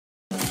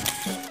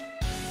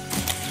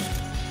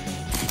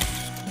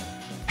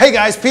Hey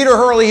guys, Peter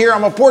Hurley here.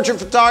 I'm a portrait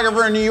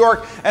photographer in New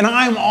York, and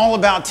I'm all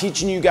about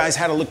teaching you guys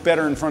how to look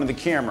better in front of the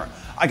camera.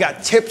 I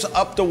got tips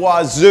up the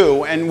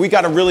wazoo, and we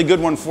got a really good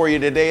one for you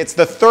today. It's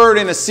the third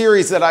in a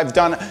series that I've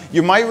done.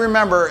 You might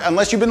remember,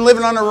 unless you've been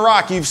living under a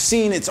rock, you've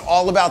seen It's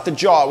All About the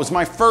Jaw. It was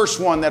my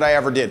first one that I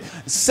ever did.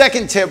 The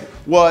second tip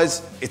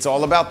was It's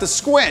All About the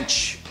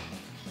Squinch.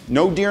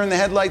 No deer in the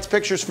headlights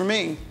pictures for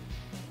me.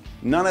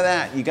 None of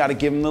that. You got to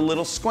give them the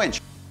little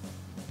squinch.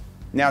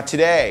 Now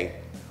today,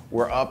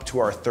 we're up to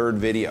our third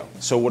video.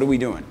 So what are we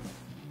doing?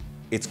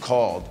 It's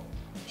called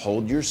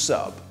Hold Your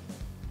Sub.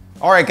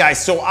 All right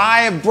guys, so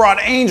I have brought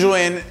Angel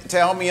in to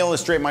help me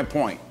illustrate my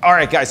point. All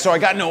right guys, so I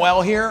got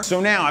Noelle here.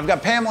 So now I've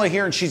got Pamela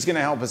here and she's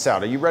gonna help us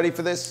out. Are you ready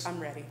for this? I'm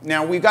ready.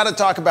 Now we've got to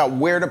talk about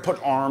where to put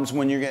arms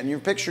when you're getting your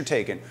picture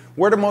taken.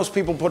 Where do most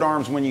people put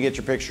arms when you get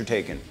your picture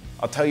taken?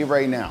 I'll tell you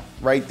right now,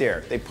 right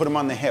there. They put them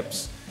on the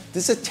hips.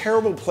 This is a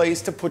terrible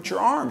place to put your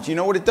arms. You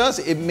know what it does?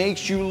 It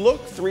makes you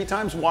look 3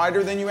 times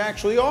wider than you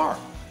actually are.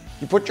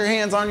 You put your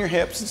hands on your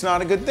hips, it's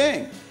not a good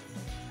thing.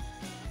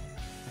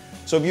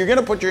 So if you're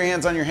gonna put your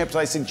hands on your hips,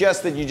 I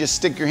suggest that you just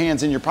stick your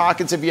hands in your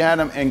pockets if you had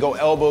them and go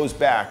elbows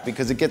back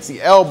because it gets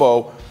the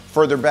elbow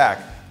further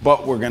back.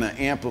 But we're gonna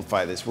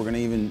amplify this. We're gonna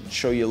even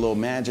show you a little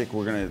magic.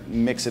 We're gonna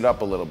mix it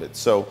up a little bit.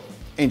 So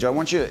Angel, I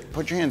want you to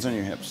put your hands on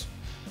your hips.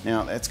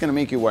 Now that's gonna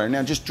make you wider.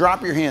 Now just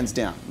drop your hands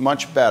down,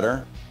 much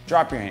better.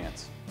 Drop your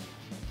hands.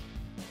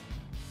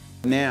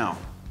 Now,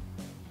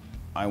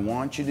 I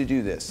want you to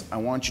do this. I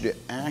want you to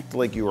act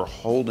like you are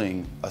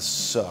holding a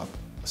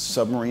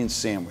submarine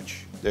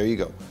sandwich. There you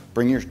go.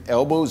 Bring your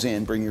elbows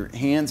in, bring your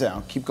hands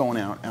out, keep going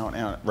out, out,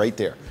 out, right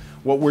there.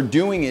 What we're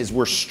doing is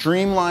we're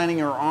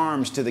streamlining our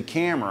arms to the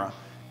camera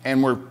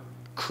and we're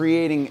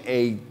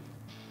creating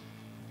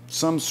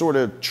some sort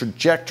of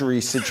trajectory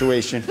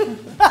situation.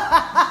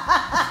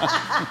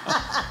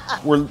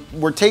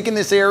 We're taking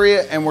this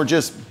area and we're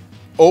just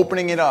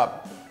opening it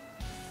up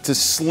to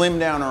slim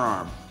down our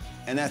arm.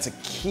 And that's a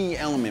key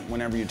element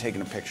whenever you're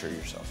taking a picture of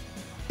yourself.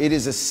 It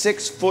is a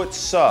 6-foot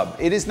sub.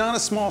 It is not a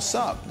small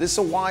sub. This is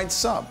a wide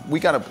sub.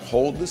 We gotta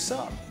hold the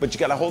sub, but you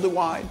gotta hold it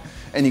wide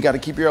and you gotta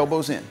keep your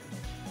elbows in.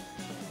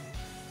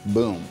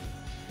 Boom.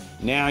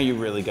 Now you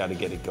really gotta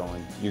get it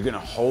going. You're gonna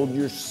hold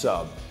your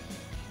sub.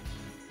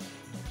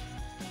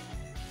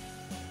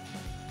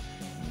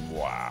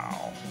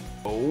 Wow.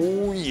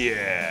 Oh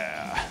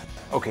yeah.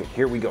 Okay,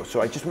 here we go.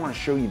 So I just wanna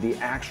show you the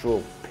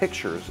actual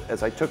pictures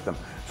as I took them.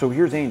 So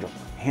here's Angel,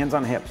 hands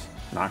on hips.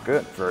 Not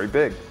good, very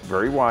big,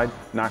 very wide,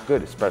 not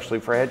good, especially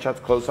for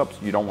headshots, close-ups.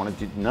 You don't want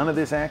to do none of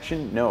this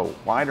action, no.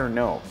 Wider,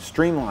 no.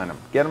 Streamline them,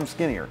 get them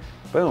skinnier.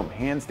 Boom,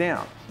 hands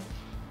down.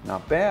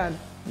 Not bad,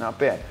 not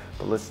bad.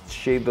 But let's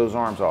shave those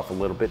arms off a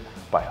little bit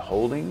by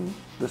holding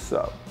the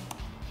sub.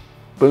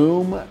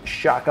 Boom,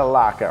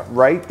 shakalaka,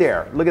 right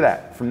there. Look at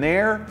that, from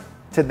there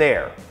to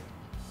there.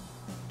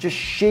 Just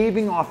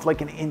shaving off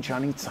like an inch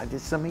on each side.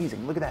 This is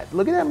amazing, look at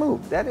that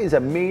move. That is a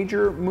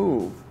major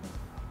move.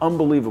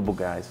 Unbelievable,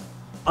 guys.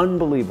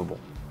 Unbelievable,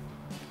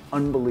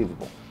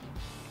 unbelievable.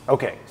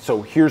 Okay,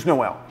 so here's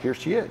Noelle. Here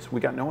she is.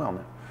 We got Noelle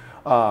now.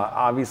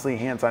 Obviously,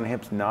 hands on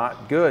hips,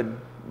 not good.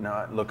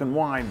 Not looking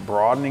wide,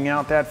 broadening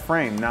out that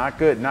frame. Not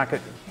good, not good.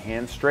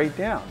 Hands straight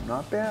down.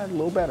 Not bad, a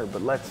little better,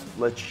 but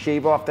let's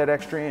shave off that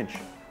extra inch.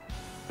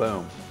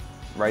 Boom,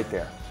 right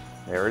there.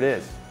 There it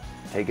is.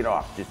 Take it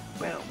off. Just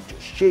boom.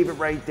 Just shave it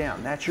right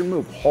down. That's your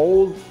move.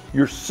 Hold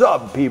your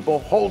sub, people.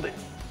 Hold it.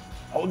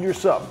 Hold your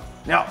sub.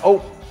 Now,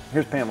 oh,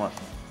 here's Pamela.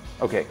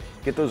 Okay,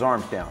 get those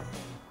arms down.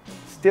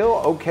 Still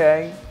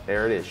okay.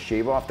 There it is.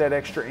 Shave off that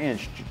extra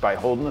inch by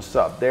holding the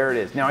sub. There it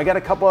is. Now I got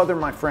a couple other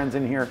of my friends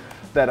in here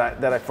that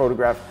I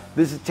photographed.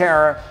 This is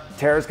Tara.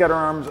 Tara's got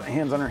her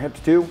hands on her hips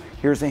too.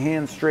 Here's the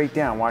hands straight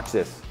down. Watch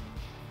this.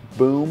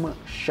 Boom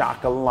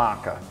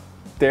shakalaka.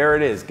 There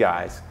it is,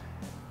 guys.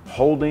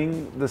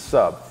 Holding the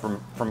sub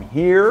from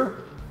here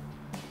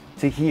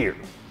to here.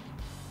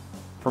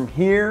 From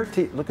here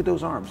to, look at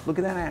those arms. Look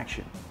at that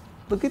action.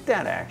 Look at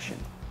that action.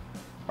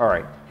 All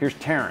right, here's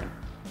Taryn.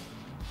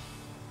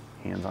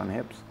 Hands on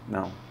hips,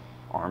 no.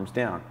 Arms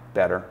down,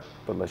 better.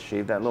 But let's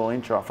shave that little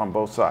inch off on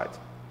both sides.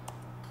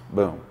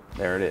 Boom,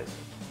 there it is.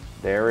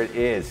 There it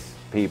is,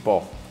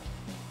 people.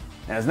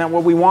 Now, isn't that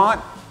what we want?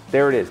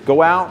 There it is.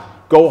 Go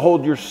out, go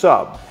hold your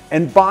sub.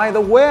 And by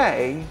the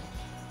way,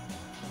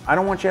 I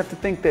don't want you to have to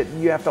think that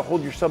you have to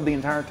hold your sub the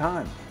entire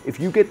time. If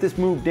you get this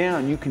move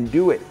down, you can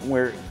do it.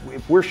 Where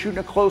if we're shooting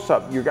a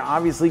close-up, you're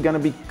obviously gonna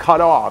be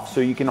cut off, so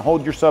you can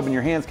hold your sub and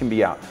your hands can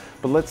be out.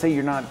 But let's say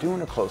you're not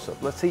doing a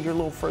close-up. Let's say you're a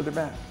little further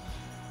back.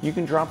 You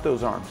can drop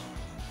those arms.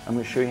 I'm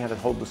gonna show you how to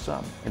hold the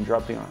sub and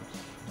drop the arms.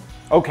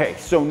 Okay,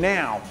 so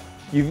now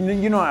you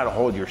know how to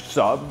hold your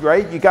sub,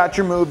 right? You got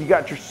your move, you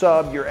got your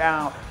sub, you're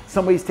out.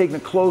 Somebody's taking a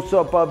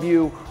close-up of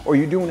you, or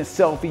you're doing a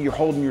selfie, you're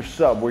holding your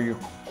sub where you're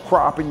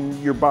cropping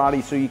your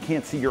body so you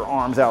can't see your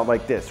arms out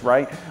like this,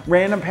 right?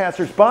 Random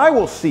passersby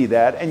will see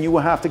that, and you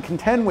will have to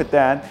contend with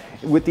that,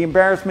 with the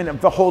embarrassment of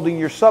holding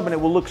your sub, and it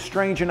will look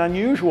strange and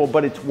unusual,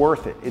 but it's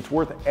worth it. It's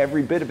worth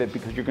every bit of it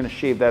because you're gonna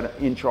shave that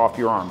inch off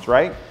your arms,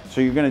 right?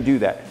 So you're gonna do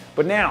that.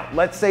 But now,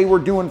 let's say we're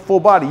doing full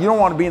body. You don't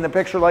wanna be in the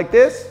picture like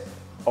this.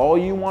 All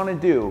you wanna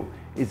do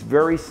is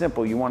very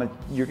simple.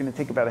 You're gonna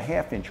take about a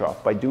 ½ inch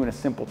off by doing a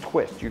simple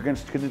twist. You're gonna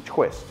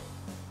twist.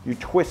 You're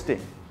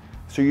twisting.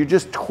 So you're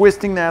just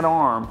twisting that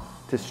arm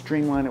to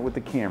streamline it with the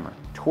camera.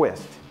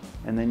 Twist.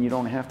 And then you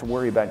don't have to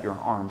worry about your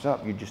arms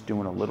up. You're just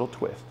doing a little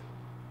twist.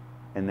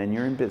 And then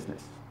you're in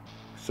business.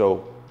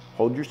 So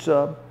hold your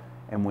sub,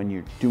 and when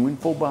you're doing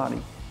full body,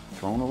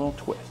 throw in a little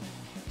twist.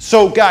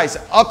 So guys,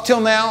 up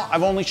till now,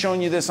 I've only shown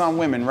you this on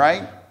women,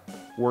 right?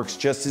 Works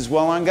just as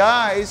well on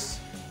guys.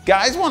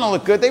 Guys want to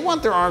look good. They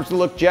want their arms to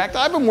look jacked.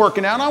 I've been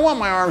working out. I want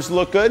my arms to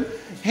look good.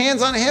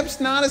 Hands on hips,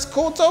 not as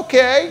cool. It's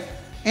okay.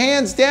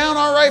 Hands down,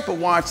 all right, but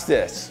watch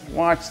this.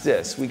 Watch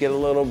this. We get a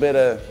little bit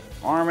of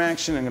arm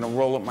action. I'm going to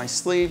roll up my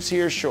sleeves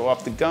here, show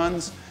off the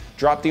guns,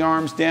 drop the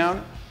arms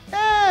down.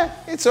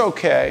 It's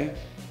okay.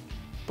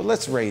 But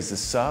let's raise the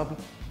sub.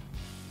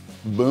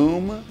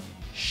 Boom,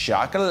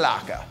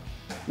 shakalaka.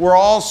 We're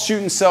all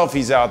shooting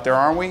selfies out there,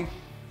 aren't we?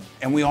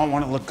 And we all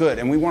want to look good,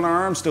 and we want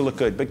our arms to look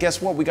good. But guess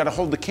what? We got to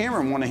hold the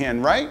camera in one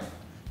hand, right?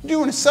 You're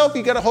doing a selfie,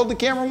 you got to hold the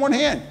camera in one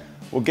hand.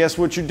 Well, guess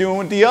what you're doing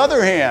with the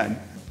other hand?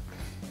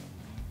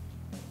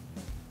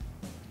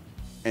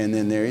 And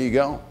then there you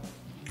go.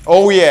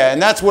 Oh yeah,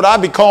 and that's what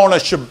I'd be calling a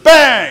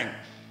shebang.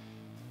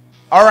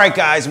 All right,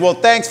 guys, well,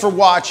 thanks for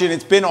watching.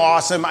 It's been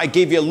awesome. I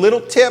gave you a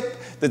little tip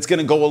that's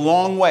gonna go a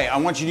long way. I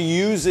want you to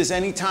use this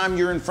anytime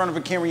you're in front of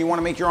a camera, you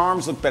wanna make your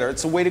arms look better.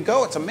 It's the way to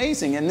go, it's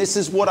amazing. And this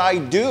is what I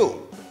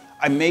do.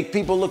 I make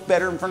people look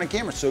better in front of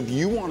camera. So if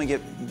you wanna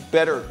get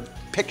better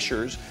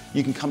pictures,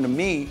 you can come to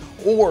me,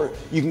 or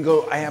you can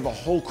go, I have a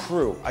whole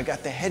crew. I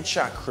got the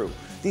headshot crew.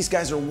 These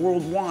guys are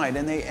worldwide,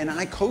 and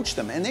I coach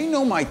them, and they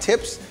know my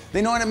tips.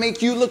 They know how to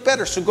make you look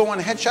better. So go on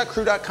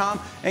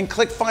headshotcrew.com and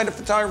click find a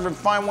photographer and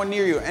find one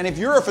near you. And if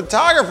you're a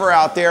photographer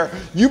out there,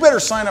 you better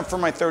sign up for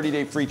my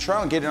 30-day free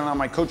trial and get in on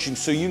my coaching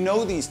so you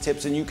know these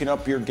tips and you can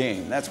up your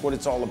game. That's what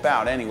it's all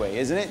about anyway,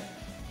 isn't it?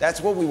 That's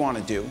what we want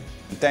to do.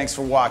 Thanks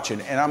for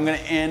watching, and I'm gonna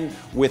end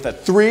with a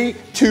 3,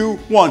 2,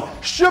 1,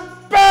 shebang!